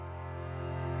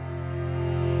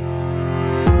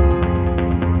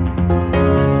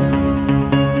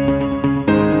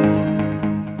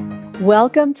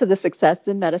Welcome to the Success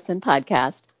in Medicine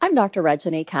podcast. I'm Dr.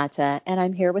 Rajani Kata, and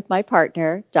I'm here with my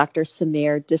partner, Dr.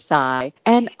 Samir Desai.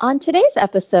 And on today's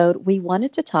episode, we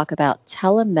wanted to talk about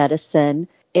telemedicine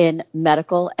in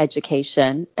medical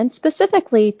education, and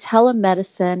specifically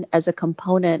telemedicine as a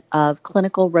component of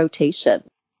clinical rotation.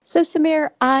 So, Samir,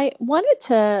 I wanted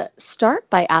to start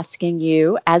by asking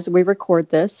you, as we record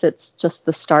this, it's just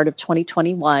the start of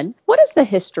 2021, what is the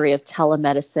history of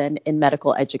telemedicine in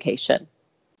medical education?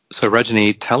 So,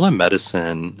 Rajani,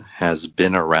 telemedicine has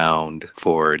been around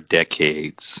for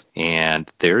decades,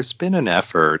 and there's been an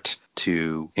effort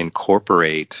to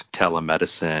incorporate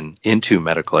telemedicine into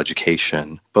medical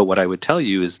education. But what I would tell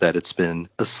you is that it's been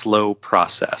a slow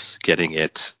process getting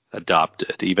it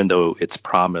adopted, even though its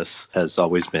promise has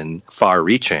always been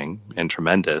far-reaching and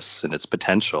tremendous in its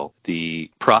potential. The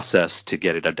process to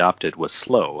get it adopted was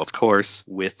slow. Of course,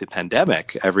 with the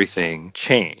pandemic, everything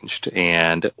changed.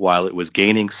 And while it was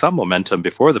gaining some momentum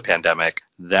before the pandemic,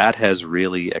 that has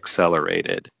really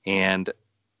accelerated. And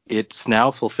it's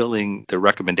now fulfilling the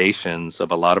recommendations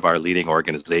of a lot of our leading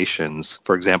organizations.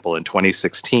 For example, in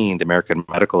 2016, the American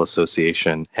Medical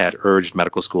Association had urged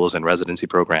medical schools and residency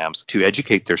programs to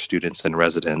educate their students and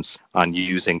residents on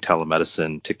using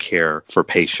telemedicine to care for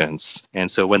patients.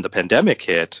 And so when the pandemic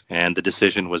hit and the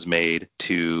decision was made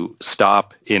to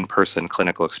stop in-person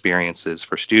clinical experiences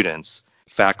for students,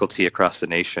 faculty across the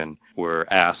nation were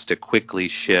asked to quickly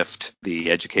shift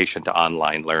the education to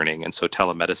online learning. And so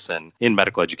telemedicine in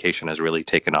medical education has really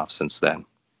taken off since then.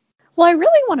 Well, I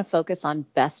really want to focus on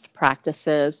best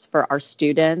practices for our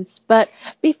students. But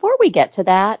before we get to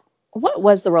that, what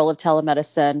was the role of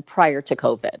telemedicine prior to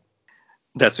COVID?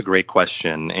 That's a great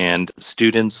question. And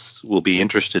students will be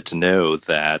interested to know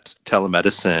that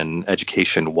telemedicine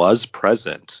education was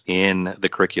present in the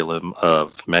curriculum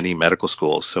of many medical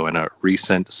schools. So in a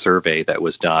recent survey that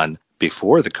was done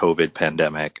before the COVID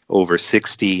pandemic, over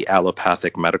 60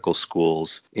 allopathic medical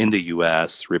schools in the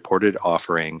U.S. reported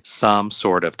offering some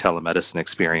sort of telemedicine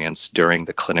experience during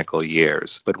the clinical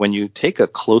years. But when you take a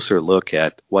closer look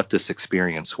at what this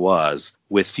experience was,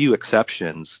 with few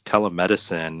exceptions,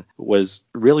 telemedicine was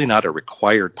really not a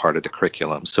required part of the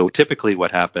curriculum. So typically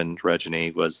what happened,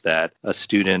 Rajani, was that a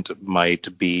student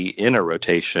might be in a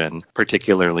rotation,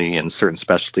 particularly in certain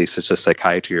specialties such as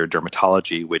psychiatry or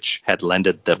dermatology, which had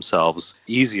lended themselves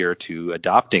easier to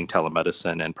adopting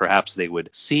telemedicine, and perhaps they would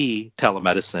see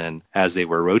telemedicine as they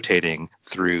were rotating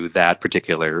through that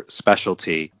particular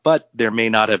specialty, but there may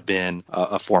not have been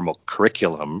a formal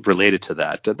curriculum related to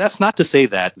that. That's not to say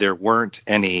that there weren't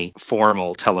any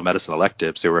formal telemedicine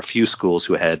electives. There were a few schools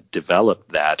who had developed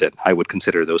that, and I would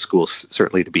consider those schools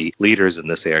certainly to be leaders in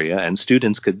this area, and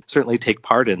students could certainly take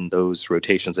part in those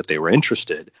rotations if they were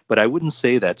interested. But I wouldn't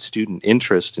say that student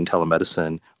interest in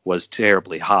telemedicine was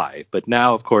terribly high. But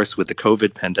now, of course, with the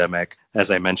COVID pandemic, as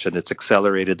I mentioned, it's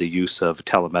accelerated the use of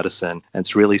telemedicine, and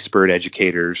it's really spurred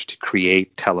educators to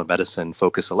create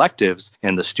telemedicine-focused electives,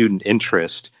 and the student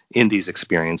interest in these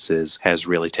experiences has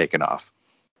really taken off.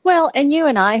 Well, and you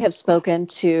and I have spoken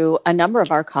to a number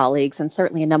of our colleagues and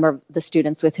certainly a number of the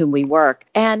students with whom we work.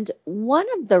 And one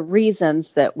of the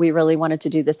reasons that we really wanted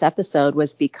to do this episode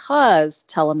was because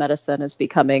telemedicine is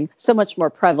becoming so much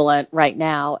more prevalent right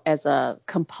now as a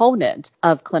component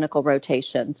of clinical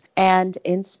rotations. And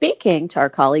in speaking to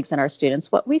our colleagues and our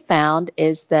students, what we found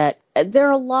is that there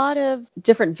are a lot of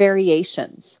different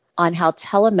variations on how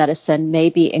telemedicine may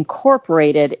be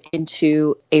incorporated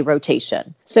into a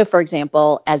rotation. So, for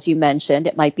example, as you mentioned,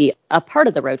 it might be a part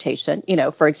of the rotation.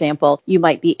 For example, you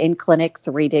might be in clinic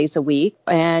 3 days a week,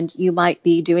 and you might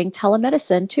be doing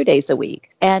telemedicine 2 days a week.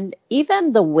 And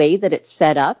even the way that it's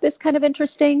set up is kind of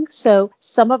interesting. So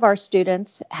some of our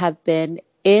students have been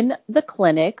in the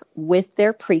clinic with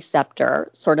their preceptor,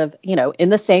 sort of, in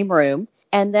the same room.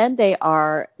 And then they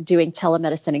are doing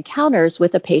telemedicine encounters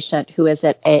with a patient who is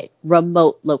at a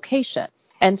remote location.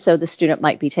 And so the student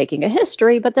might be taking a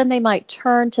history, but then they might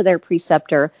turn to their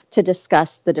preceptor to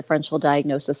discuss the differential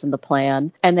diagnosis and the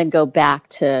plan, and then go back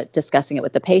to discussing it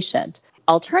with the patient.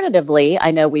 Alternatively,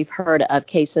 I know we've heard of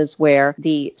cases where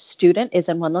the student is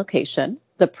in one location,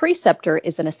 the preceptor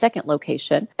is in a second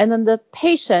location, and then the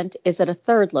patient is at a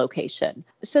third location.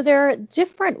 So there are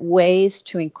different ways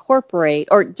to incorporate,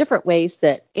 or different ways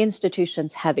that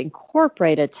institutions have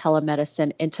incorporated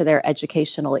telemedicine into their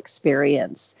educational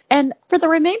experience. And for the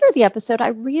remainder of the episode, I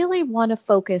really want to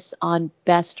focus on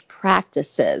best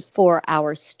practices for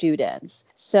our students.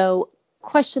 So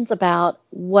questions about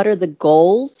what are the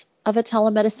goals of a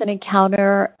telemedicine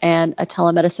encounter and a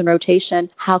telemedicine rotation?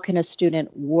 How can a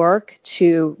student work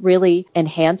to really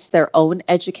enhance their own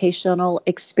educational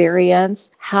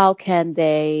experience? How can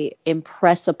they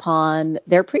impress upon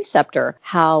their preceptor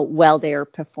how well they are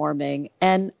performing?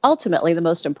 And ultimately, the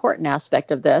most important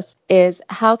aspect of this is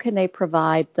how can they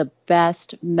provide the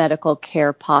best medical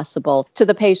care possible to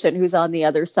the patient who's on the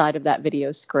other side of that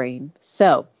video screen?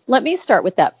 So let me start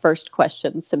with that first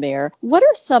question, Samir. What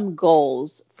are some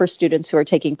goals for students who are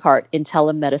taking part in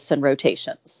telemedicine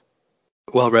rotations?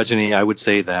 Well, Regina, I would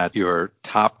say that your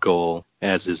top goal,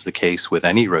 as is the case with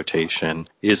any rotation,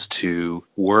 is to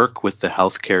work with the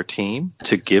healthcare team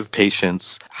to give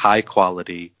patients high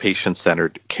quality,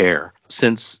 patient-centered care.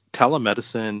 Since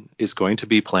telemedicine is going to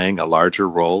be playing a larger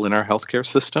role in our healthcare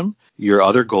system, your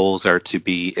other goals are to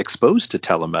be exposed to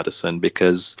telemedicine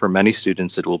because for many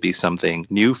students it will be something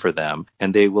new for them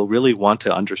and they will really want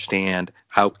to understand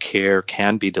how care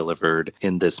can be delivered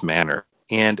in this manner.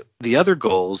 And the other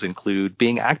goals include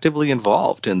being actively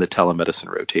involved in the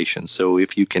telemedicine rotation. So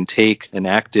if you can take an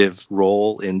active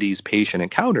role in these patient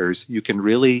encounters, you can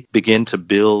really begin to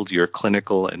build your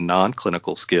clinical and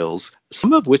non-clinical skills,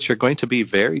 some of which are going to be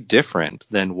very different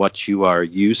than what you are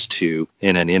used to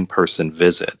in an in-person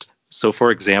visit. So,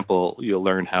 for example, you'll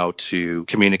learn how to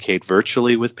communicate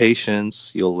virtually with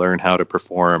patients, you'll learn how to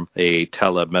perform a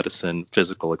telemedicine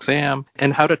physical exam,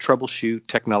 and how to troubleshoot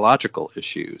technological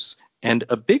issues. And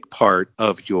a big part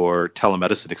of your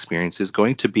telemedicine experience is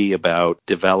going to be about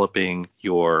developing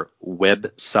your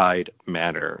webside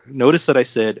manner. Notice that I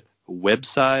said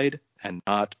webside and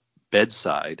not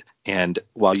bedside. And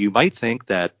while you might think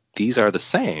that these are the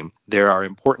same, there are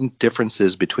important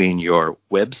differences between your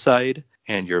website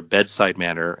and your bedside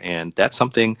manner, and that's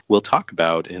something we'll talk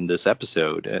about in this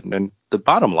episode. And the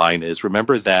bottom line is,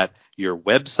 remember that your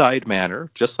webside manner,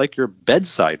 just like your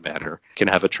bedside manner, can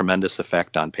have a tremendous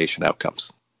effect on patient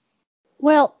outcomes.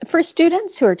 Well, for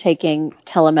students who are taking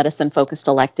telemedicine-focused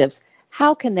electives,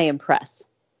 how can they impress?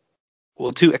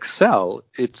 Well, to excel,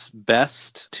 it's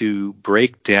best to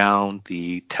break down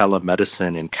the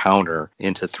telemedicine encounter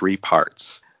into 3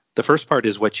 parts. The first part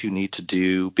is what you need to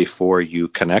do before you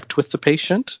connect with the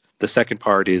patient. The second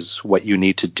part is what you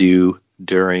need to do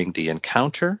during the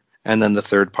encounter. And then the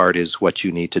third part is what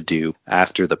you need to do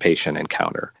after the patient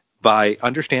encounter. By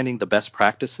understanding the best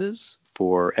practices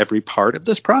for every part of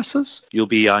this process, you'll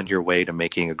be on your way to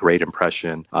making a great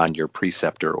impression on your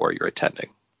preceptor or your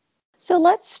attending. So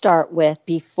let's start with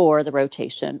before the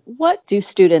rotation. What do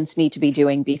students need to be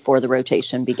doing before the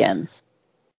rotation begins?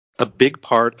 A big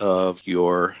part of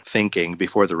your thinking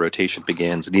before the rotation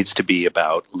begins needs to be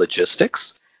about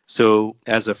logistics. So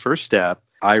as a first step,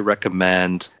 I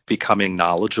recommend becoming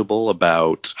knowledgeable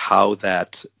about how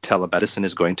that telemedicine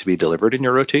is going to be delivered in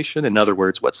your rotation. In other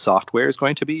words, what software is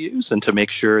going to be used, and to make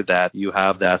sure that you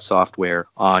have that software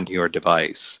on your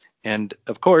device. And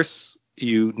of course,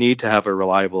 you need to have a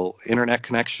reliable internet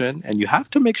connection, and you have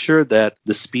to make sure that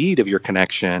the speed of your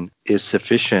connection is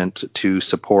sufficient to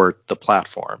support the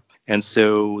platform. And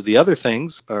so the other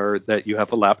things are that you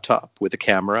have a laptop with a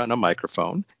camera and a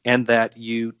microphone, and that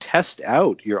you test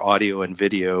out your audio and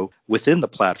video within the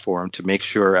platform to make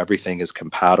sure everything is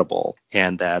compatible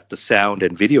and that the sound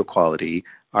and video quality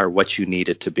are what you need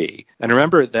it to be. And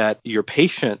remember that your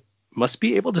patient must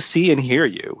be able to see and hear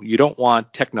you. You don't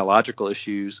want technological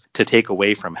issues to take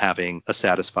away from having a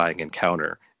satisfying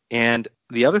encounter. And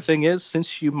the other thing is,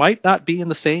 since you might not be in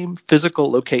the same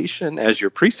physical location as your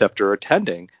preceptor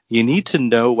attending, you need to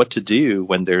know what to do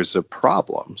when there's a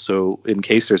problem. So in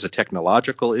case there's a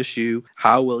technological issue,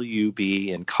 how will you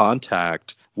be in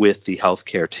contact with the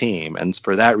healthcare team? And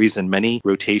for that reason, many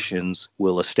rotations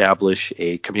will establish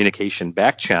a communication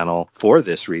back channel for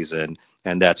this reason,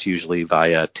 and that's usually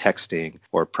via texting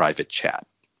or private chat.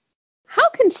 How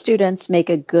can students make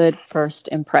a good first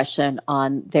impression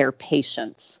on their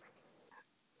patients?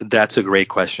 That's a great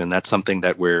question. That's something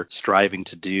that we're striving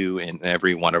to do in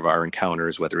every one of our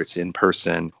encounters, whether it's in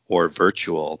person or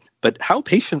virtual. But how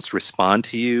patients respond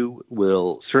to you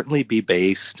will certainly be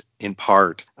based in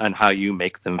part on how you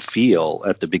make them feel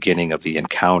at the beginning of the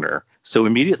encounter. So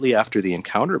immediately after the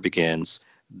encounter begins,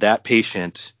 that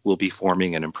patient will be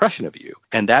forming an impression of you.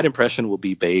 And that impression will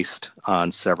be based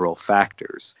on several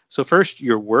factors. So first,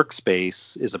 your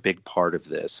workspace is a big part of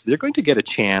this. They're going to get a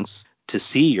chance to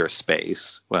see your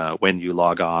space when you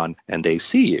log on and they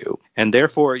see you. And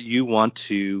therefore, you want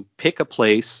to pick a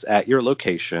place at your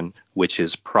location which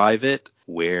is private,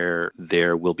 where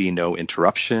there will be no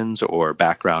interruptions or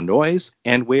background noise,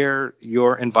 and where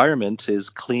your environment is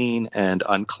clean and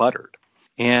uncluttered.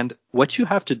 And what you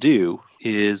have to do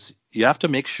is you have to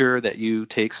make sure that you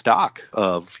take stock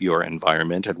of your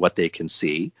environment and what they can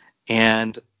see.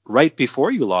 And right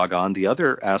before you log on, the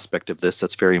other aspect of this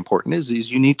that's very important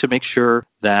is you need to make sure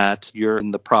that you're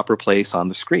in the proper place on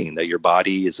the screen, that your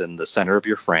body is in the center of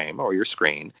your frame or your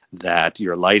screen, that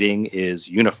your lighting is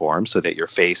uniform so that your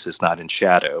face is not in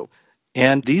shadow.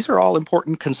 And these are all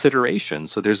important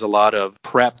considerations. So there's a lot of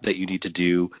prep that you need to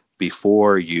do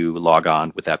before you log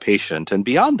on with that patient. And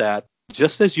beyond that,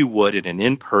 just as you would in an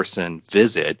in-person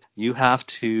visit, you have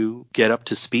to get up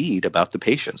to speed about the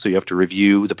patient. So you have to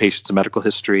review the patient's medical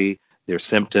history, their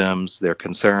symptoms, their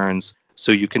concerns,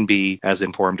 so you can be as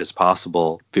informed as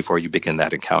possible before you begin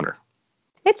that encounter.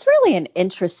 It's really an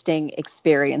interesting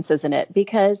experience, isn't it?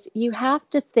 Because you have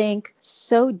to think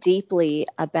so deeply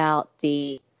about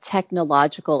the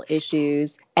technological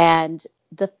issues and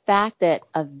the fact that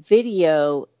a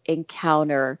video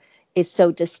encounter is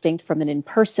so distinct from an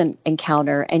in-person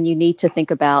encounter, and you need to think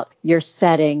about your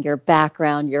setting, your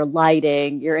background, your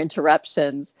lighting, your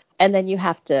interruptions. And then you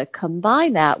have to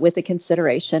combine that with a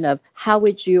consideration of how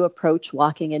would you approach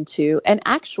walking into an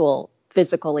actual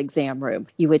physical exam room.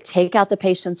 You would take out the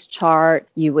patient's chart,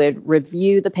 you would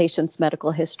review the patient's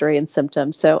medical history and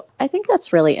symptoms. So I think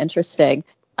that's really interesting.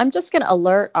 I'm just going to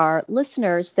alert our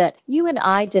listeners that you and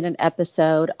I did an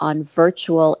episode on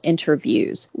virtual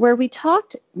interviews where we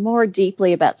talked more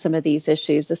deeply about some of these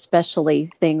issues, especially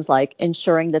things like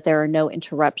ensuring that there are no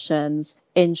interruptions,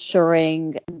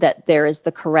 ensuring that there is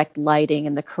the correct lighting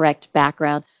and the correct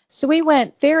background. So we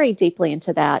went very deeply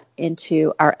into that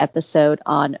into our episode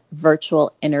on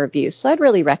virtual interviews. So I'd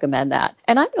really recommend that.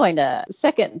 And I'm going to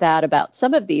second that about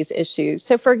some of these issues.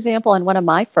 So for example, on one of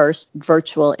my first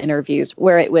virtual interviews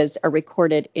where it was a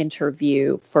recorded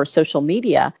interview for social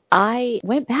media, I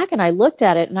went back and I looked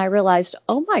at it and I realized,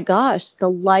 oh my gosh,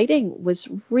 the lighting was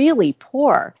really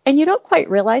poor. And you don't quite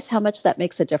realize how much that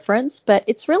makes a difference, but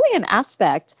it's really an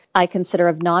aspect I consider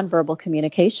of nonverbal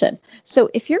communication. So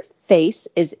if your face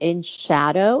is in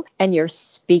shadow and you're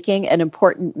speaking an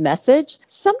important message,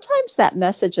 sometimes that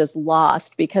message is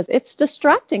lost because it's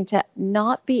distracting to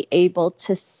not be able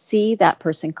to see that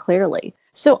person clearly.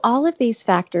 So all of these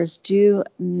factors do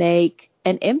make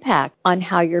an impact on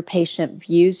how your patient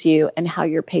views you and how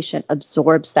your patient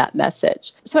absorbs that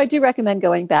message. So I do recommend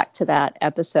going back to that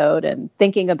episode and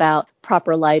thinking about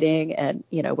proper lighting and,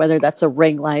 whether that's a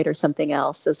ring light or something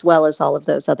else, as well as all of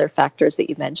those other factors that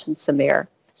you mentioned, Samir.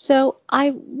 So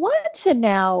I want to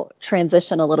now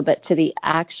transition a little bit to the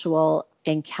actual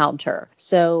encounter.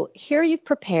 So here you've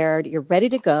prepared, you're ready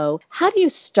to go. How do you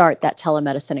start that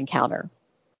telemedicine encounter?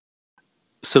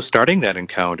 So starting that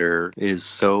encounter is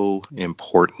so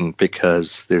important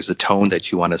because there's a tone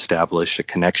that you want to establish, a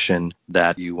connection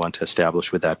that you want to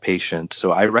establish with that patient.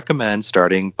 So I recommend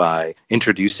starting by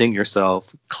introducing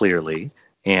yourself clearly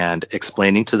and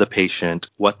explaining to the patient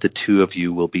what the two of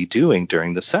you will be doing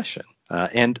during the session.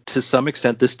 And to some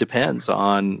extent, this depends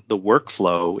on the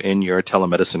workflow in your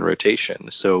telemedicine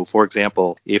rotation. So, for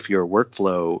example, if your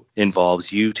workflow involves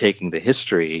you taking the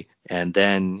history and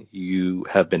then you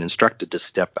have been instructed to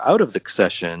step out of the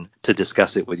session to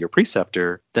discuss it with your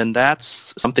preceptor, then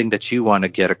that's something that you want to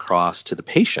get across to the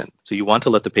patient. So you want to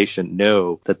let the patient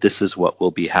know that this is what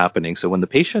will be happening. So when the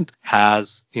patient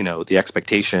has, the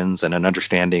expectations and an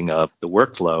understanding of the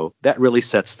workflow, that really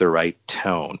sets the right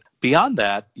tone. Beyond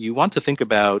that, you want to think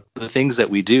about the things that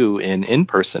we do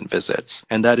in-person visits.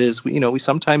 And that is, we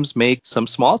sometimes make some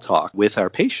small talk with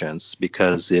our patients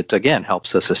because it, again,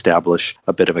 helps us establish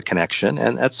a bit of a connection.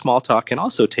 And that small talk can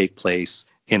also take place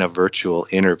in a virtual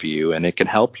interview, and it can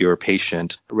help your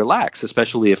patient relax,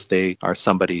 especially if they are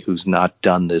somebody who's not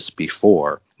done this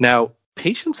before. Now,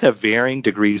 patients have varying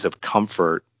degrees of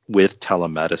comfort with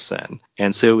telemedicine.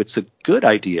 And so it's a good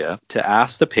idea to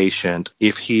ask the patient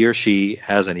if he or she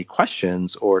has any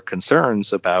questions or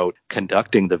concerns about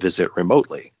conducting the visit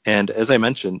remotely. And as I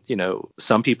mentioned,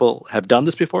 some people have done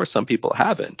this before, some people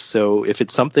haven't. So if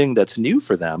it's something that's new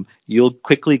for them, you'll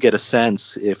quickly get a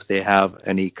sense if they have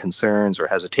any concerns or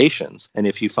hesitations. And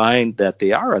if you find that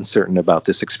they are uncertain about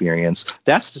this experience,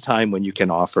 that's the time when you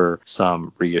can offer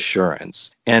some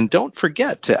reassurance. And don't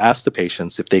forget to ask the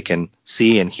patients if they can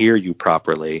see and hear you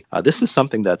properly. This is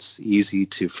something that's easy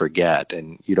to forget,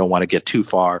 and you don't want to get too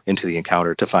far into the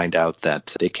encounter to find out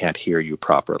that they can't hear you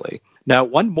properly. Now,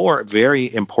 one more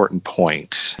very important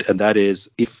point, and that is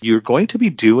if you're going to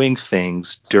be doing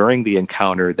things during the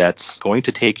encounter that's going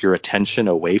to take your attention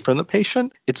away from the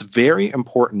patient, it's very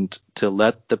important to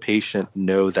let the patient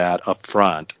know that up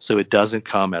front so it doesn't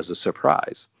come as a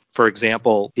surprise. For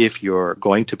example, if you're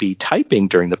going to be typing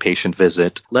during the patient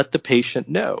visit, let the patient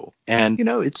know. And,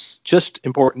 it's just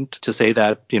important to say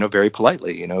that, very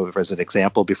politely. As an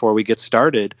example, before we get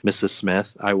started, Mrs.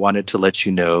 Smith, I wanted to let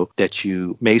you know that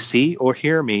you may see or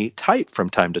hear me type from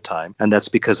time to time. And that's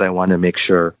because I want to make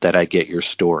sure that I get your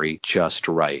story just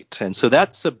right. And so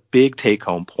that's a big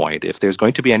take-home point. If there's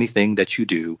going to be anything that you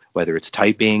do, whether it's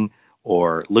typing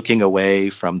or looking away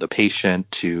from the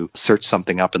patient to search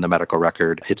something up in the medical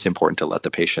record, it's important to let the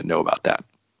patient know about that.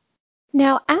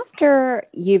 Now, after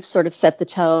you've sort of set the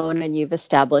tone and you've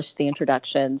established the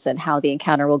introductions and how the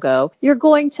encounter will go, you're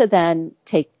going to then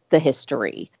take the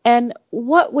history. And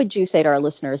what would you say to our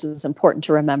listeners is important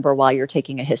to remember while you're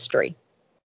taking a history?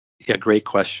 Yeah, great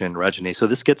question, Rajani. So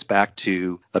this gets back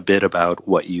to a bit about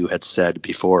what you had said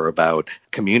before about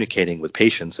communicating with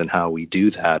patients and how we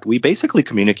do that. We basically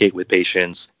communicate with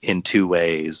patients in two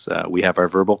ways. We have our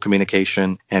verbal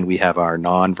communication and we have our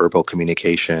nonverbal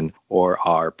communication or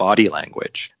our body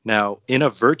language. Now, in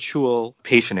a virtual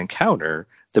patient encounter,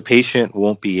 the patient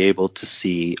won't be able to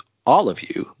see all of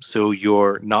you. So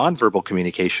your nonverbal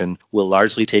communication will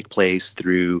largely take place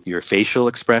through your facial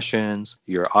expressions,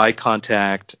 your eye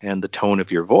contact, and the tone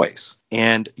of your voice.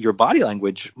 And your body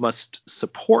language must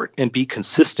support and be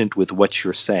consistent with what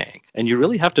you're saying. And you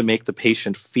really have to make the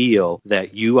patient feel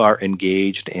that you are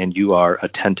engaged and you are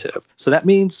attentive. So that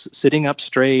means sitting up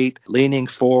straight, leaning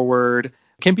forward,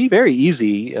 can be very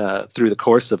easy through the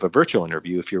course of a virtual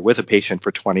interview if you're with a patient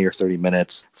for 20 or 30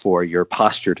 minutes for your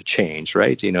posture to change,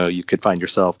 right? You could find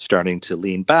yourself starting to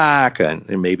lean back and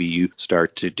maybe you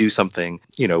start to do something,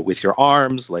 with your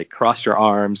arms, like cross your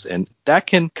arms, and that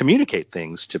can communicate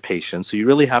things to patients. So you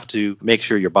really have to make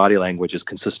sure your body language is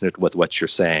consistent with what you're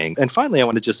saying. And finally, I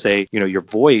want to just say, your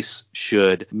voice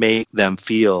should make them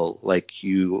feel like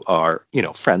you are,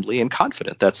 friendly and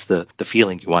confident. That's the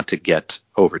feeling you want to get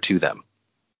over to them.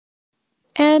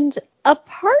 And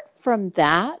apart from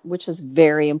that, which is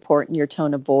very important, your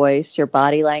tone of voice, your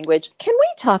body language, can we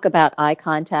talk about eye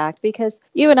contact? Because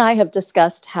you and I have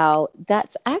discussed how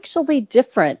that's actually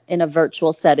different in a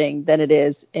virtual setting than it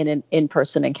is in an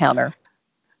in-person encounter.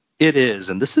 It is,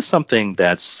 and this is something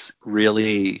that's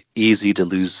really easy to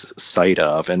lose sight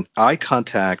of. And eye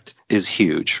contact is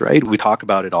huge, right? We talk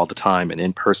about it all the time in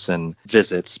in-person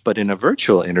visits, but in a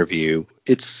virtual interview,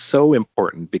 it's so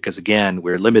important because, again,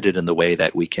 we're limited in the way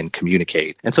that we can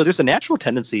communicate. And so there's a natural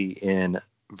tendency in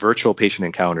virtual patient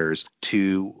encounters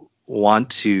to want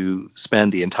to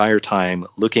spend the entire time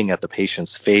looking at the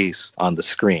patient's face on the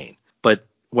screen. But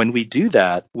when we do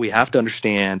that, we have to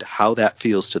understand how that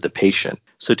feels to the patient.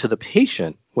 So to the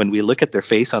patient, when we look at their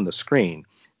face on the screen,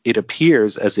 it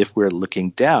appears as if we're looking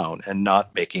down and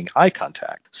not making eye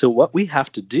contact. So what we have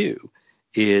to do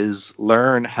is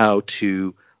learn how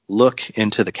to look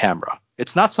into the camera.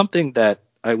 It's not something that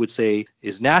I would say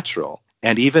is natural.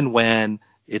 And even when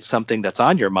it's something that's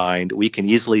on your mind, we can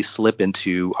easily slip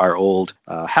into our old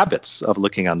habits of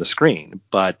looking on the screen.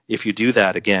 But if you do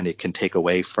that, again, it can take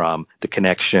away from the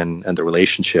connection and the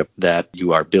relationship that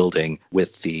you are building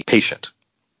with the patient.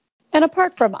 And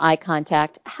apart from eye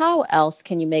contact, how else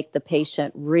can you make the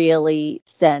patient really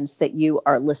sense that you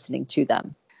are listening to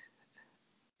them?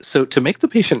 So to make the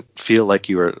patient feel like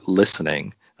you are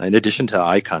listening, in addition to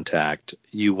eye contact,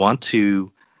 you want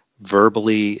to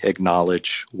verbally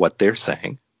acknowledge what they're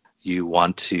saying. You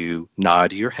want to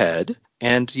nod your head,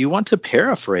 and you want to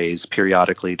paraphrase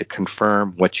periodically to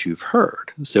confirm what you've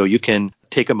heard. So you can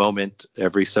take a moment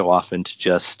every so often to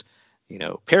just,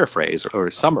 paraphrase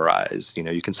or summarize.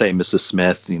 You can say, Mrs.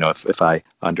 Smith, if I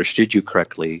understood you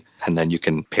correctly, and then you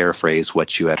can paraphrase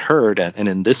what you had heard. And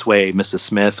in this way, Mrs.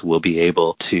 Smith will be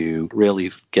able to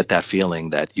really get that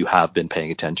feeling that you have been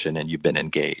paying attention and you've been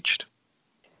engaged.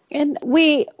 And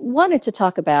we wanted to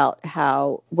talk about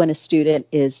how when a student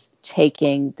is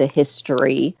taking the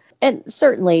history, and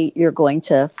certainly you're going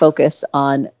to focus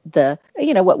on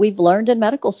what we've learned in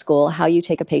medical school, how you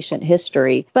take a patient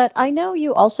history. But I know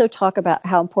you also talk about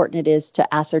how important it is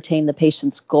to ascertain the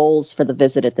patient's goals for the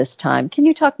visit at this time. Can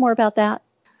you talk more about that?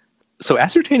 So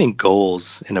ascertaining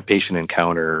goals in a patient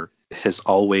encounter has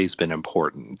always been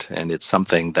important, and it's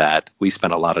something that we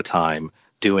spend a lot of time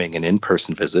doing in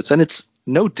in-person visits, and it's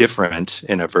no different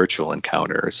in a virtual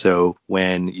encounter. So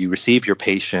when you receive your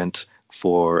patient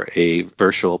for a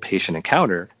virtual patient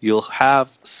encounter, you'll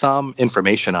have some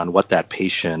information on what that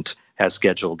patient has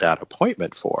scheduled that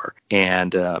appointment for.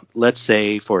 And let's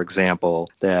say, for example,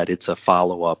 that it's a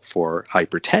follow-up for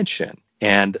hypertension.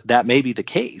 And that may be the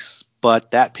case,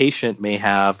 but that patient may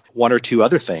have one or two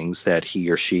other things that he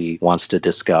or she wants to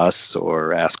discuss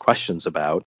or ask questions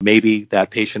about. Maybe that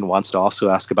patient wants to also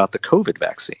ask about the COVID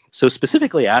vaccine. So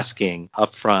specifically asking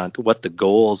upfront what the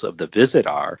goals of the visit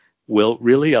are will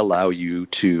really allow you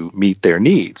to meet their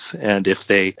needs. And if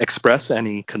they express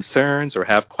any concerns or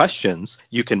have questions,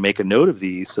 you can make a note of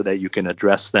these so that you can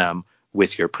address them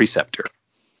with your preceptor.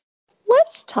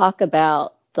 Let's talk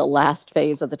about the last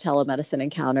phase of the telemedicine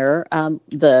encounter,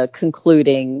 the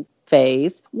concluding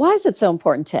phase. Why is it so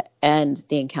important to end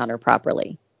the encounter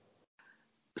properly?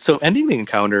 So ending the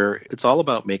encounter, it's all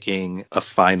about making a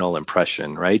final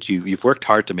impression, right? You've worked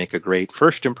hard to make a great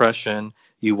first impression.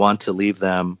 You want to leave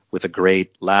them with a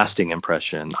great lasting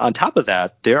impression. On top of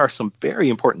that, there are some very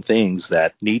important things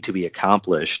that need to be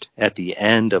accomplished at the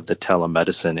end of the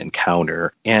telemedicine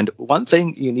encounter. And one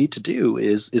thing you need to do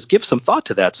is give some thought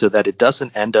to that so that it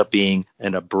doesn't end up being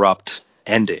an abrupt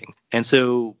ending. And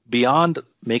so beyond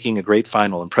making a great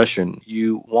final impression,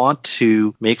 you want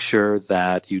to make sure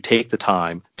that you take the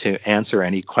time to answer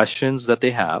any questions that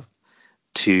they have,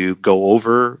 to go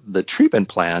over the treatment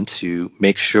plan to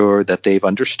make sure that they've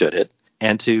understood it,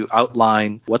 and to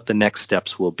outline what the next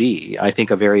steps will be. I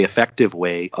think a very effective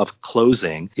way of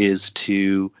closing is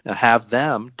to have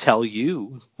them tell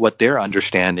you what their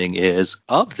understanding is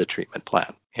of the treatment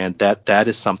plan. And that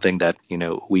is something that,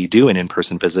 we do in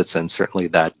in-person visits, and certainly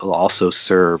that will also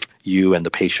serve you and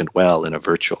the patient well in a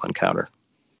virtual encounter.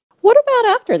 What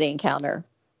about after the encounter?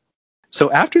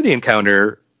 So after the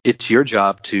encounter, it's your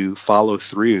job to follow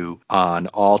through on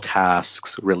all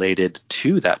tasks related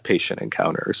to that patient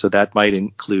encounter. So that might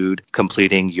include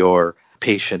completing your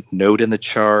patient note in the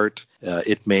chart.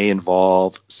 It may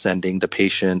involve sending the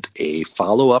patient a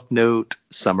follow-up note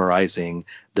summarizing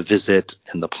the visit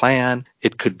and the plan.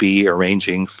 It could be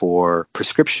arranging for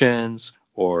prescriptions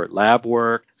or lab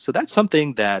work. So that's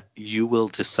something that you will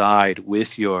decide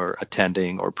with your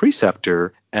attending or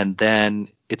preceptor, and then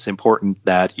it's important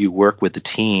that you work with the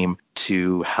team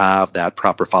to have that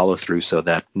proper follow-through so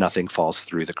that nothing falls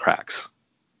through the cracks.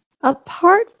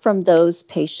 Apart from those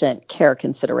patient care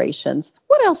considerations,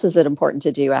 what else is it important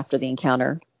to do after the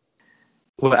encounter?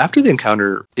 Well, after the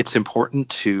encounter, it's important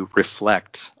to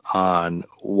reflect on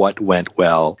what went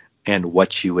well and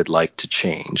what you would like to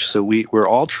change. So we're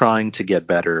all trying to get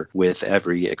better with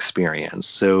every experience.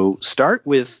 So start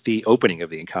with the opening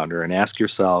of the encounter and ask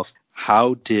yourself,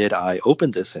 how did I open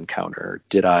this encounter?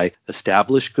 Did I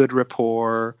establish good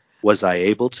rapport? Was I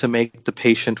able to make the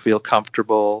patient feel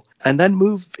comfortable? And then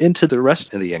move into the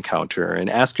rest of the encounter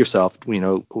and ask yourself,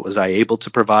 was I able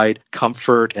to provide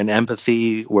comfort and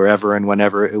empathy wherever and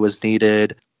whenever it was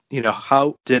needed?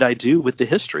 How did I do with the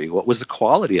history? What was the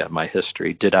quality of my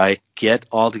history? Did I get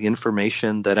all the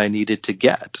information that I needed to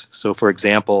get? So, for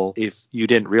example, if you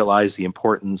didn't realize the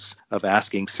importance of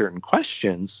asking certain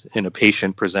questions in a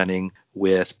patient presenting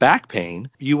with back pain,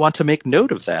 you want to make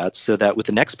note of that so that with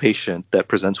the next patient that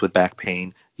presents with back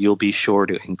pain, you'll be sure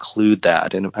to include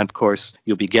that. And of course,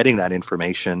 you'll be getting that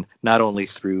information not only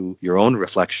through your own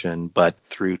reflection, but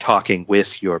through talking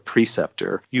with your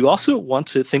preceptor. You also want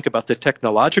to think about the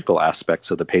technological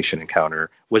aspects of the patient encounter.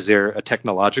 Was there a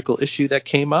technological issue that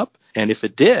came up? And if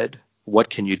it did, what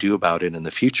can you do about it in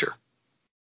the future?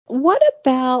 What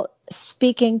about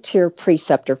speaking to your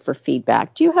preceptor for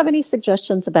feedback? Do you have any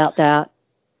suggestions about that?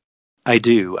 I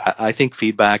do. I think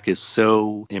feedback is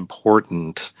so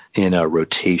important in a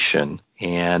rotation,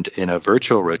 and in a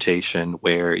virtual rotation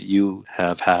where you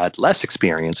have had less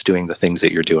experience doing the things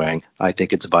that you're doing. I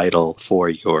think it's vital for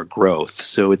your growth.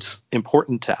 So it's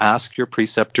important to ask your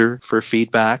preceptor for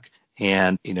feedback.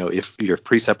 And, if your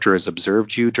preceptor has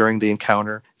observed you during the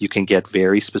encounter, you can get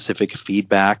very specific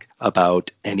feedback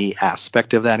about any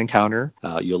aspect of that encounter.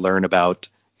 You'll learn about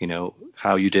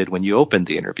how you did when you opened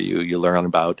the interview. You learn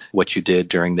about what you did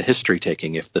during the history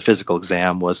taking. If the physical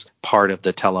exam was part of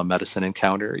the telemedicine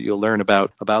encounter, you'll learn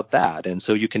about that. And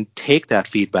so you can take that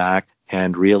feedback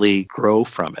and really grow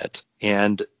from it.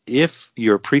 And if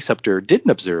your preceptor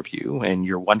didn't observe you and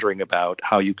you're wondering about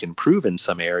how you can improve in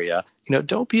some area,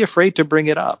 don't be afraid to bring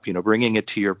it up. Bringing it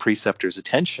to your preceptor's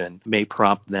attention may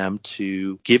prompt them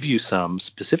to give you some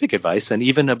specific advice and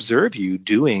even observe you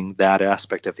doing that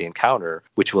aspect of the encounter,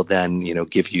 which will then,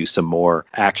 give you some more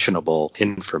actionable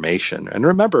information. And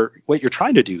remember, what you're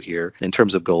trying to do here in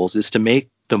terms of goals is to make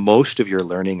the most of your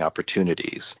learning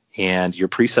opportunities. And your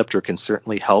preceptor can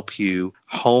certainly help you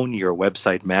hone your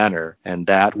website manner, and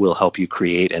that will help you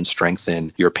create and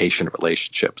strengthen your patient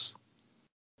relationships.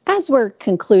 As we're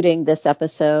concluding this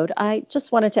episode, I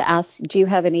just wanted to ask, do you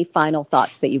have any final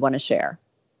thoughts that you want to share?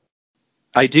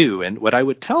 I do. And what I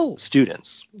would tell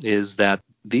students is that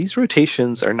these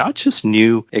rotations are not just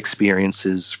new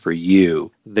experiences for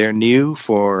you, they're new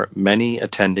for many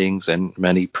attendings and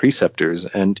many preceptors.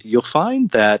 And you'll find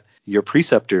that your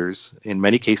preceptors, in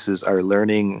many cases, are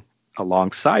learning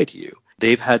alongside you.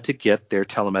 They've had to get their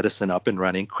telemedicine up and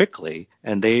running quickly,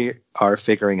 and they are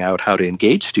figuring out how to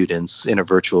engage students in a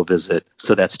virtual visit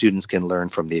so that students can learn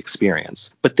from the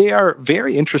experience. But they are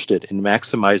very interested in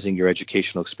maximizing your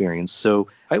educational experience. So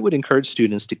I would encourage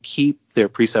students to keep their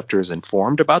preceptors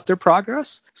informed about their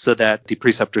progress so that the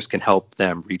preceptors can help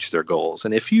them reach their goals.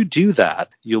 And if you do that,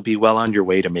 you'll be well on your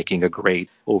way to making a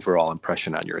great overall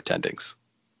impression on your attendings.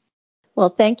 Well,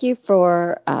 thank you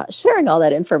for sharing all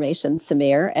that information,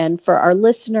 Samir. And for our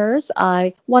listeners,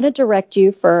 I want to direct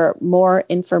you for more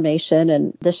information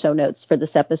and the show notes for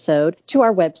this episode to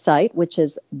our website, which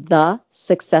is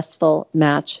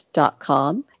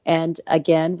thesuccessfulmatch.com. And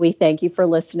again, we thank you for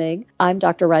listening. I'm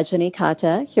Dr. Rajani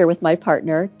Kata here with my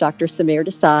partner, Dr. Samir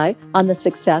Desai, on the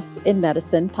Success in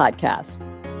Medicine podcast.